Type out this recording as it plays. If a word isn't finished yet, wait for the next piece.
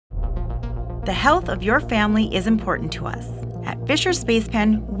The health of your family is important to us. At Fisher Space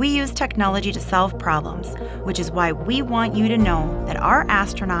Pen, we use technology to solve problems, which is why we want you to know that our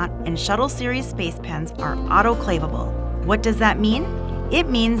Astronaut and Shuttle series space pens are autoclavable. What does that mean? It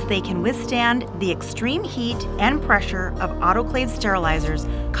means they can withstand the extreme heat and pressure of autoclave sterilizers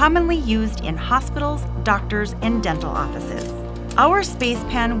commonly used in hospitals, doctors, and dental offices. Our space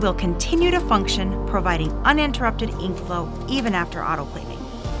pen will continue to function, providing uninterrupted ink flow even after autoclaving.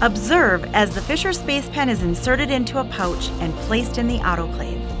 Observe as the Fisher Space Pen is inserted into a pouch and placed in the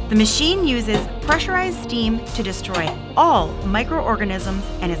autoclave. The machine uses pressurized steam to destroy all microorganisms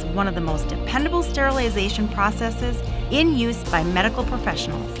and is one of the most dependable sterilization processes in use by medical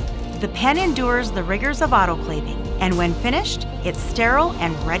professionals. The pen endures the rigors of autoclaving, and when finished, it's sterile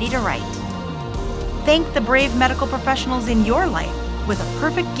and ready to write. Thank the brave medical professionals in your life with a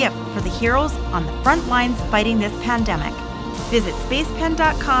perfect gift for the heroes on the front lines fighting this pandemic. Visit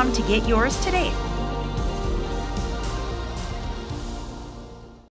spacepen.com to get yours today.